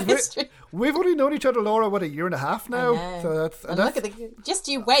that chemistry. We've only known each other, Laura, what, a year and a half now? So that's, and look at just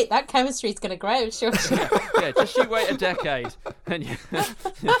you wait, that chemistry's going to grow, sure. Yeah, just you wait a decade. And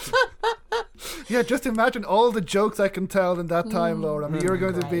yeah, just imagine all the jokes I can tell in that time, Laura. I mean, you're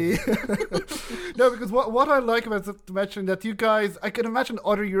going to be... No, because what I like about it, to mention that you guys, I can imagine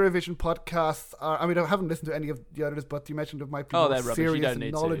other Eurovision podcasts are, I mean, I haven't listened to any of the others, but you mentioned it might be more serious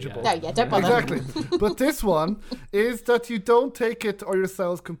and knowledgeable. No, don't bother. Exactly. But this one is that you don't take it or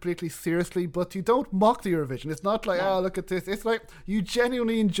yourselves completely seriously, but you don't mock the Eurovision. It's not like, look at this. It's like you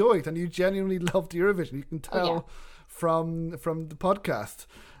genuinely enjoy it and you genuinely love the Eurovision. You can tell from the podcast.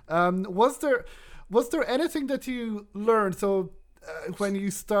 Was there anything that you learned? So when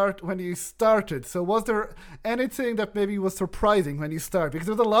you started, so was there anything that maybe was surprising when you started? Because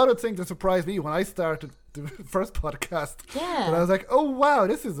there's a lot of things that surprised me when I started the first podcast. Yeah. And I was like, oh wow,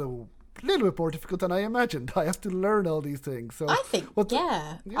 this is a little bit more difficult than I imagined. I have to learn all these things. So I think,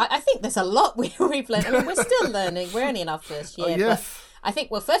 I think there's a lot we've learned. I mean, we're still learning. We're only in our first year. Yes. But I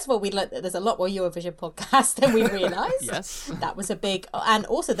think, well, first of all, we learned that there's a lot more Eurovision podcasts than we realised. Yes. That was a big, and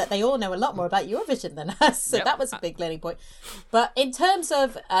also that they all know a lot more about Eurovision than us. So that was a big learning point. But in terms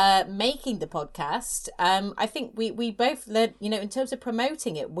of making the podcast, I think we both learned, in terms of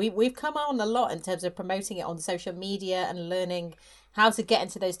promoting it, we've come on a lot in terms of promoting it on social media and learning how to get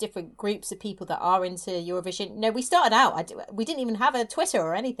into those different groups of people that are into Eurovision. We started out, we didn't even have a Twitter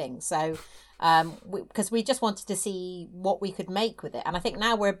or anything. So, because we just wanted to see what we could make with it. And I think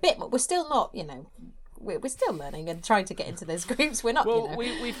now we're still not, we're still learning and trying to get into those groups. We're not. Well,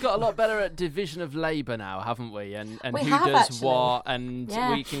 we've got a lot better at division of labour now, haven't we? And we who have, does actually. what, and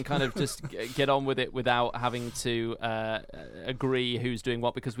we can kind of just get on with it without having to agree who's doing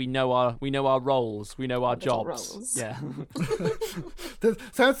what, because we know our roles, we know our jobs. Roles. Yeah.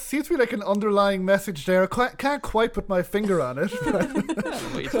 Seems to be like an underlying message there. I can't quite put my finger on it.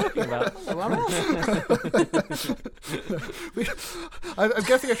 What are you talking about? I'm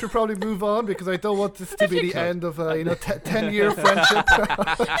guessing I should probably move on because I don't want this to be the end of a 10-year friendship.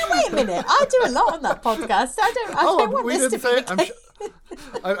 Wait a minute, I do a lot on that podcast. I don't want this to be the case.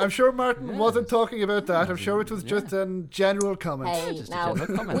 I'm sure Martin wasn't talking about that. I'm sure it was just a general comment. Hey, Just a now,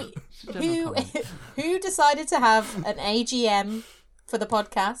 general comment. who decided to have an AGM for the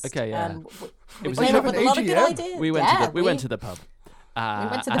podcast? Okay, yeah. We was came a up with a lot of good AGM? ideas. We went to the pub. We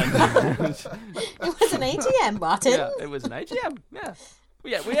went to the pub. It was an AGM, Martin. Yeah, it was an AGM. Yeah.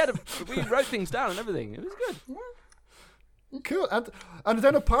 We wrote things down and everything. It was good. Yeah. Cool. And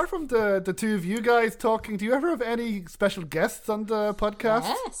then apart from the two of you guys talking, do you ever have any special guests on the podcast?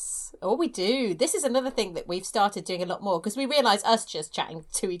 Yes. Oh, we do. This is another thing that we've started doing a lot more because we realise us just chatting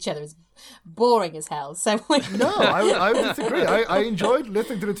to each other is boring as hell. So No, I would disagree. I enjoyed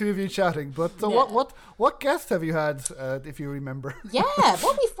listening to the two of you chatting. But what guests have you had, if you remember? Yeah,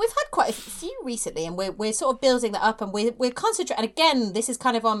 well, we've had quite a few recently, and we're sort of building that up, and we're concentrating. And again, this is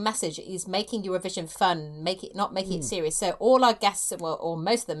kind of our message: is making Eurovision fun, not making it serious. So all our guests, or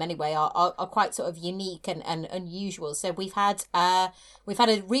most of them anyway, are quite sort of unique and unusual. So we've had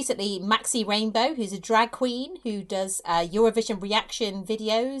recently Maxi Rainbow, who's a drag queen who does Eurovision reaction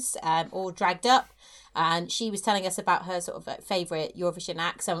videos, all dragged up. And she was telling us about her sort of favourite Eurovision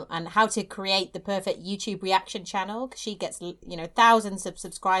acts and how to create the perfect YouTube reaction channel, because she gets, thousands of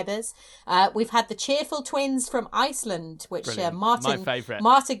subscribers. We've had the Cheerful Twins from Iceland, which Martin, my favourite.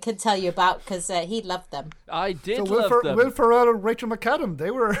 Martin can tell you about because he loved them. I did So love them. Will Ferrell and Rachel McAdam,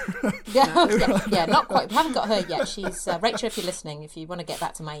 they were... Yeah, not quite. We haven't got her yet. She's Rachel, if you're listening, if you want to get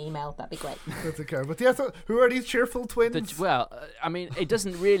back to my email, that'd be great. That's okay. But yeah, so who are these Cheerful Twins? I mean, it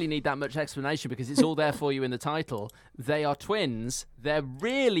doesn't really need that much explanation because it's all there for you in the title. They are twins. They're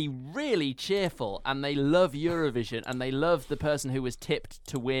really, really cheerful, and they love Eurovision, and they love the person who was tipped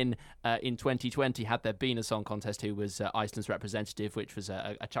to win in 2020, had there been a song contest, who was Iceland's representative, which was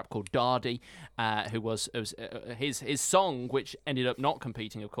a chap called Dardi, who was his song, which ended up not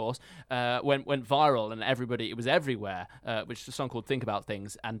competing, of course, went viral, and it was everywhere, which is a song called Think About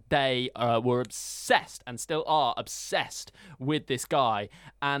Things, and they were obsessed, and still are obsessed with this guy,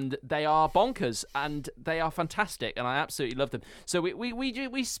 and they are bonkers, and and they are fantastic, and I absolutely love them. So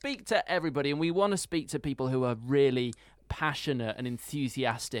we speak to everybody, and we want to speak to people who are really passionate and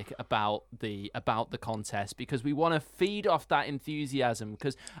enthusiastic about the contest, because we want to feed off that enthusiasm.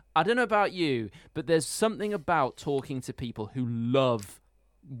 Because I don't know about you, but there's something about talking to people who love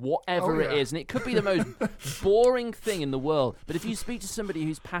whatever it is, and it could be the most boring thing in the world, but if you speak to somebody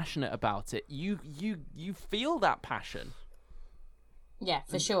who's passionate about it, you feel that passion. Yeah,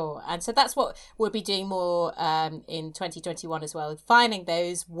 for sure. And so that's what we'll be doing more in 2021 as well, finding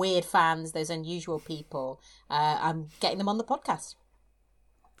those weird fans, those unusual people, and getting them on the podcast.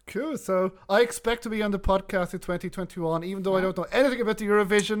 Cool. So I expect to be on the podcast in 2021, even though I don't know anything about the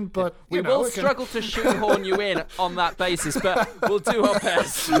Eurovision, but we will struggle to shoehorn you in on that basis, but we'll do our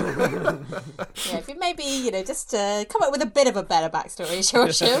best. Yeah, if you maybe, just come up with a bit of a better backstory, sure.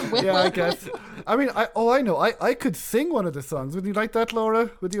 Yeah, I guess. I mean, I know. I could sing one of the songs. Would you like that,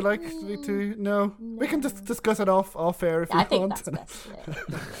 Laura? Would you like me to? No. We can just discuss it off air if you want. I think that's best.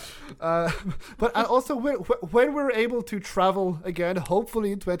 Yeah. But also, when we're able to travel again,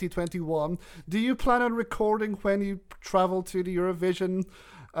 hopefully in 2021, do you plan on recording when you travel to the Eurovision?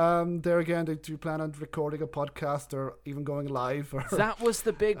 There again, do you plan on recording a podcast or even going live? Or, that was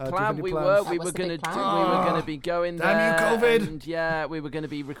the big plan. We were going to be going there. Damn you, COVID! And yeah, we were going to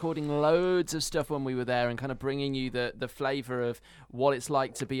be recording loads of stuff when we were there and kind of bringing you the flavour of what it's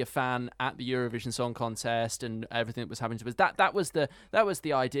like to be a fan at the Eurovision Song Contest and everything that was happening to us. That was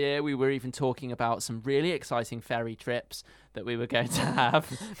the idea. We were even talking about some really exciting ferry trips that we were going to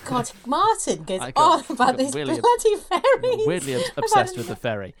have. God, Martin goes on about this bloody ferries. Weirdly obsessed with the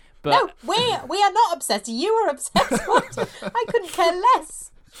ferry. But no, we are not obsessed. You are obsessed. I couldn't care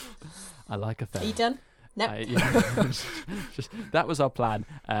less. I like a ferry. Are you done? No. That was our plan,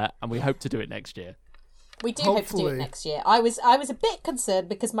 and we hope to do it next year. We do hope to do it next year. I was a bit concerned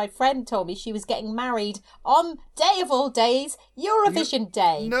because my friend told me she was getting married on day of all days, Eurovision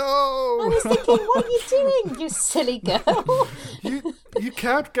Day. No! I was thinking, what are you doing, you silly girl? You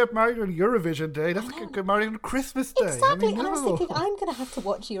can't get married on Eurovision Day. That's like get married on Christmas Day. Exactly. I mean, and I was thinking, I'm going to have to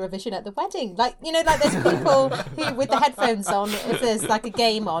watch Eurovision at the wedding. Like there's people who, with the headphones on, if there's like a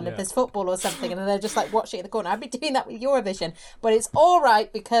game on, if there's football or something, and they're just like watching it in the corner. I'd be doing that with Eurovision. But it's all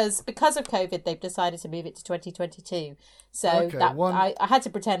right because of COVID, they've decided to move it to 2022. So I had to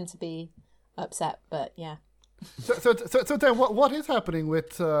pretend to be upset, but yeah. So then, what is happening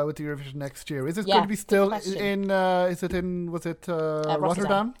with the Eurovision next year? Is it going to be still in? Rotterdam?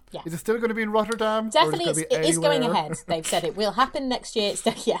 Yeah. Is it still going to be in Rotterdam? Definitely, it is going ahead. They've said it will happen next year.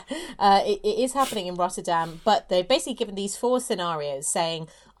 It is happening in Rotterdam, but they've basically given these 4 scenarios, saying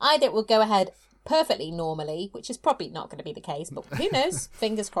either it will go ahead perfectly normally, which is probably not going to be the case, but who knows?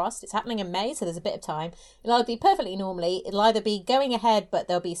 Fingers crossed. It's happening in May, so there's a bit of time. It'll either be perfectly normally, it'll either be going ahead, but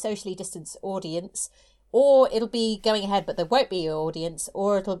there'll be a socially distanced audience, or it'll be going ahead, but there won't be an audience,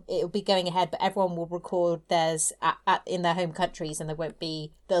 or it'll be going ahead, but everyone will record theirs in their home countries, and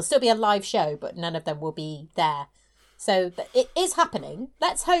there'll still be a live show, but none of them will be there. So it is happening.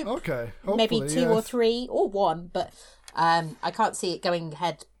 Let's hope. Okay. Maybe 2 or 3 or 1, but I can't see it going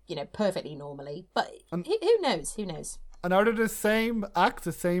ahead, perfectly normally. But who knows? Who knows? And are they the same act,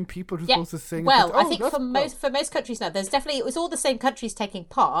 the same people who are supposed to sing? Well, I think for most countries now, it was all the same countries taking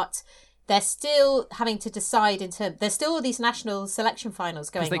part. They're still having to decide there's still all these national selection finals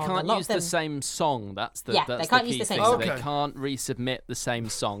going on. Because they can't use the same song. That's the they can't use the same song. Okay. They can't resubmit the same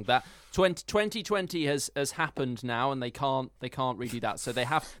song. That 2020 has happened now, and they can't redo that. So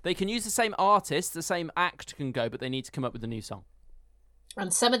they can use the same artist, the same act can go, but they need to come up with a new song.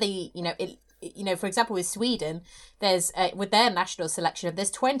 And some of the, for example, with Sweden, there's with their national selection,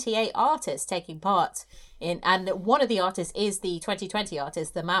 there's 28 artists taking part in, and one of the artists is the 2020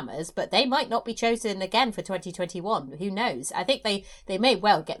 artist, the Mamas, but they might not be chosen again for 2021. Who knows? I think they may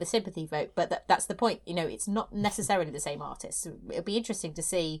well get the sympathy vote, but that's the point. It's not necessarily the same artists. It'll be interesting to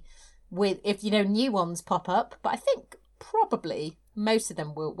see if new ones pop up, but I think probably most of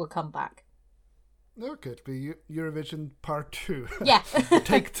them will come back. Okay, it'll be Eurovision Part 2. Yeah.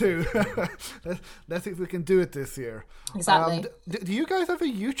 Take 2. Let's see if we can do it this year. Exactly. Do you guys have a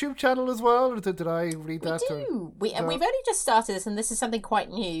YouTube channel as well? Or did I read that? We do. We've only just started this, and this is something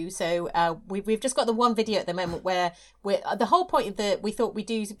quite new. So we've just got the one video at the moment where the whole point of we thought we'd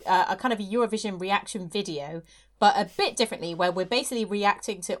do a kind of a Eurovision reaction video, but a bit differently, where we're basically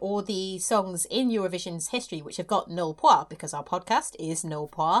reacting to all the songs in Eurovision's history which have got null points, because our podcast is null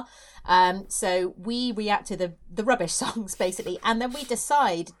points. So we react to the rubbish songs, basically, and then we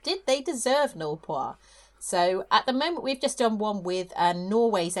decide, did they deserve null points? So at the moment, we've just done one with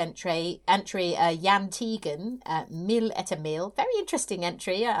Norway's entry Jan Tegan, Mil etter Mil. Very interesting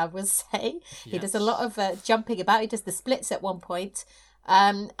entry, I would say. Yes. He does a lot of jumping about. He does the splits at one point.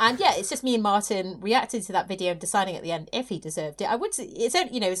 And yeah, it's just me and Martin reacting to that video and deciding at the end if he deserved it. I would say it's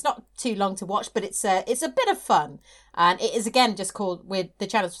only, it's not too long to watch, but it's a bit of fun, and it is again just called the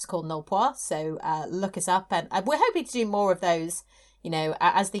channel's just called Null Poir. So look us up, and we're hoping to do more of those,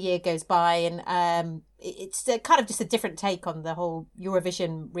 as the year goes by, and it's kind of just a different take on the whole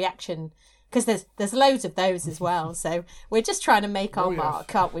Eurovision reaction, because there's loads of those as well. So we're just trying to make our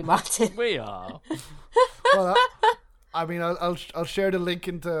mark, aren't we, Martin? We are. Well, I'll share the link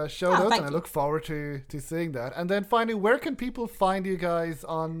in the show notes, and I look forward to seeing that. And then finally, where can people find you guys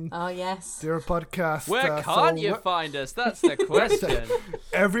on your podcast? Where can't you find us? That's the question.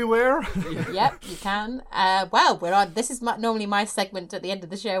 Everywhere? Yep, you can. Well, we're on. This is normally my segment at the end of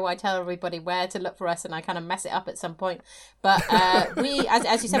the show. I tell everybody where to look for us, and I kind of mess it up at some point. But we,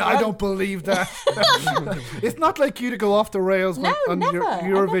 as you said, no, I don't believe that. It's not like you to go off the rails on your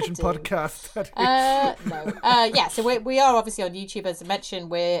Eurovision podcast. No. So we are obviously on YouTube, as I mentioned.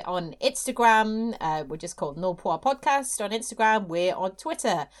 We're on Instagram. We're just called Null Poir Podcast on Instagram. We're on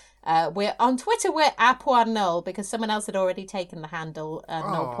Twitter. We're à Poir Null, because someone else had already taken the handle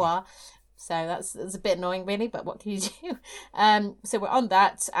Null Poir. So that's a bit annoying, really, but what can you do? So we're on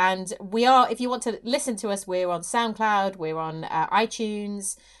that, and we are, if you want to listen to us, we're on SoundCloud, we're on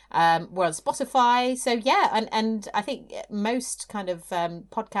iTunes, we're on Spotify. So yeah, and I think most kind of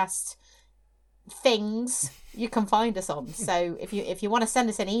podcast things you can find us on. So if you want to send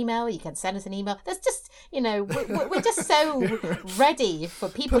us an email, you can send us an email. There's just, we're just so ready for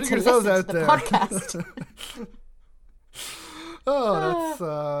people to listen to the podcast.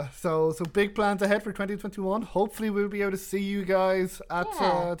 That's so big plans ahead for 2021. Hopefully we'll be able to see you guys at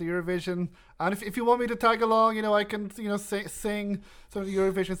the Eurovision. And if you want me to tag along, I can sing some of the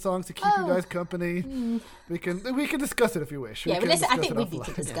Eurovision songs to keep you guys company. We can discuss it if you wish. Yeah, listen, I think we need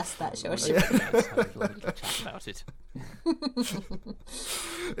to discuss that. Sure. Chat about it.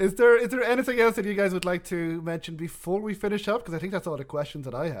 Is there anything else that you guys would like to mention before we finish up? Because I think that's all the questions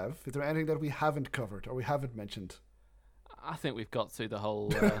that I have. Is there anything that we haven't covered or we haven't mentioned? I think we've got through the whole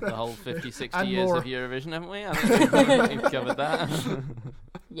 50, 60 years of Eurovision, haven't we? I think we've covered that.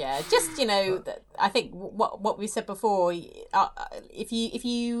 Yeah, just, I think what we said before, if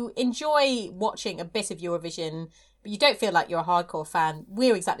you enjoy watching a bit of Eurovision, but you don't feel like you're a hardcore fan,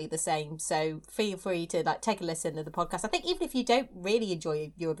 we're exactly the same. So feel free to take a listen to the podcast. I think even if you don't really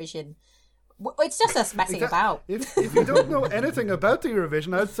enjoy Eurovision, it's just us messing about. If you don't know anything about the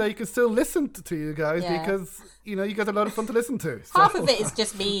Eurovision, I'd say you can still listen to you guys because you got a lot of fun to listen to. So. Half of it is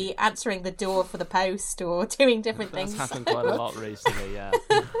just me answering the door for the post or doing different things. That's happened quite a lot recently, yeah.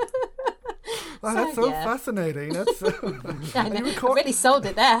 Wow, that's so fascinating. That's I know. I've really sold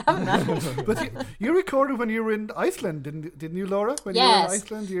it there, haven't I? But you recorded when you were in Iceland, didn't you, Laura? When yes. you were in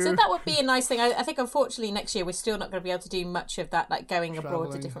Iceland, so that would be a nice thing. I think, unfortunately, next year we're still not going to be able to do much of that, like going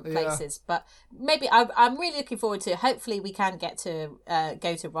abroad to different places. But maybe I'm really looking forward to. Hopefully, we can get to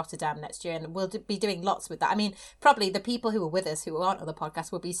go to Rotterdam next year, and we'll be doing lots with that. I mean, probably the people who are with us who aren't on the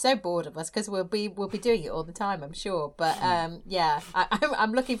podcast will be so bored of us because we'll be doing it all the time, I'm sure. But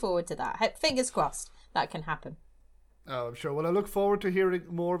I'm looking forward to that. Fingers crossed that can happen. Oh, I'm sure. Well, I look forward to hearing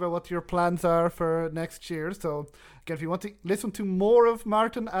more about what your plans are for next year. So, again, if you want to listen to more of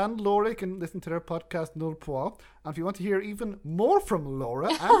Martin and Laura, you can listen to their podcast, Null Poir. And if you want to hear even more from Laura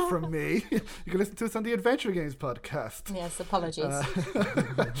and from me, you can listen to us on the Adventure Games podcast. Yes, apologies.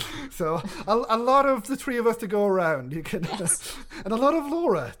 So, a lot of the three of us to go around. You can, and a lot of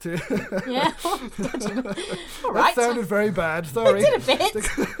Laura too. Yeah. All right. That sounded very bad. Sorry. It did a bit.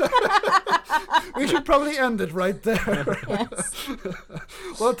 We should probably end it right there. Yes.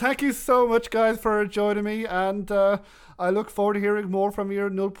 Well, thank you so much, guys, for joining me, and I look forward to hearing more from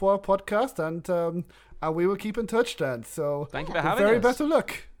your Null Poir podcast, and we will keep in touch then. So thank you for having us. Very best of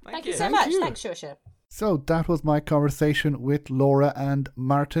luck. Thank you so much. Thanks, Shosha. So that was my conversation with Laura and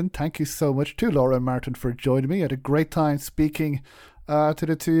Martin. Thank you so much to Laura and Martin for joining me. I had a great time speaking to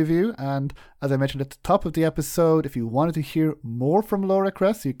the two of you. And as I mentioned at the top of the episode, if you wanted to hear more from Laura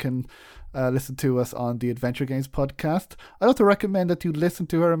Kress, you can listen to us on the Adventure Games podcast. I also recommend that you listen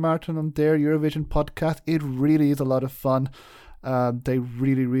to her and Martin on their Eurovision podcast. It really is a lot of fun. They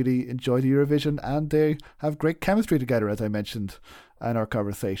really, really enjoy the Eurovision, and they have great chemistry together, as I mentioned in our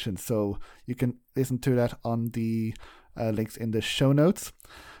conversation. So you can listen to that on the links in the show notes.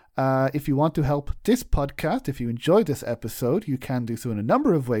 If you want to help this podcast, if you enjoyed this episode, you can do so in a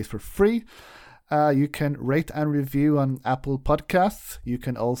number of ways for free. You can rate and review on Apple Podcasts. You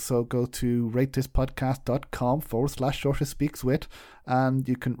can also go to ratethispodcast.com/ShortestSpeaksWith, and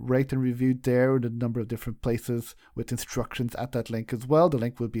you can rate and review there in a number of different places with instructions at that link as well. The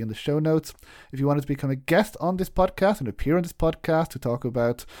link will be in the show notes. If you wanted to become a guest on this podcast and appear on this podcast to talk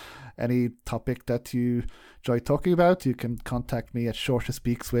about any topic that you enjoy talking about, you can contact me at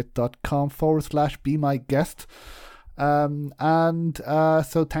shortestspeakswith.com/be-my-guest.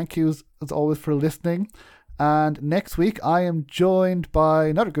 So thank you as always for listening. And next week I am joined by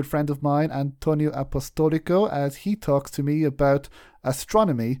another good friend of mine, Antonio Apostolico, as he talks to me about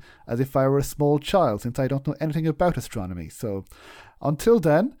astronomy as if I were a small child, since I don't know anything about astronomy. So until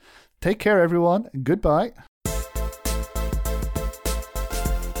then, take care everyone. Goodbye.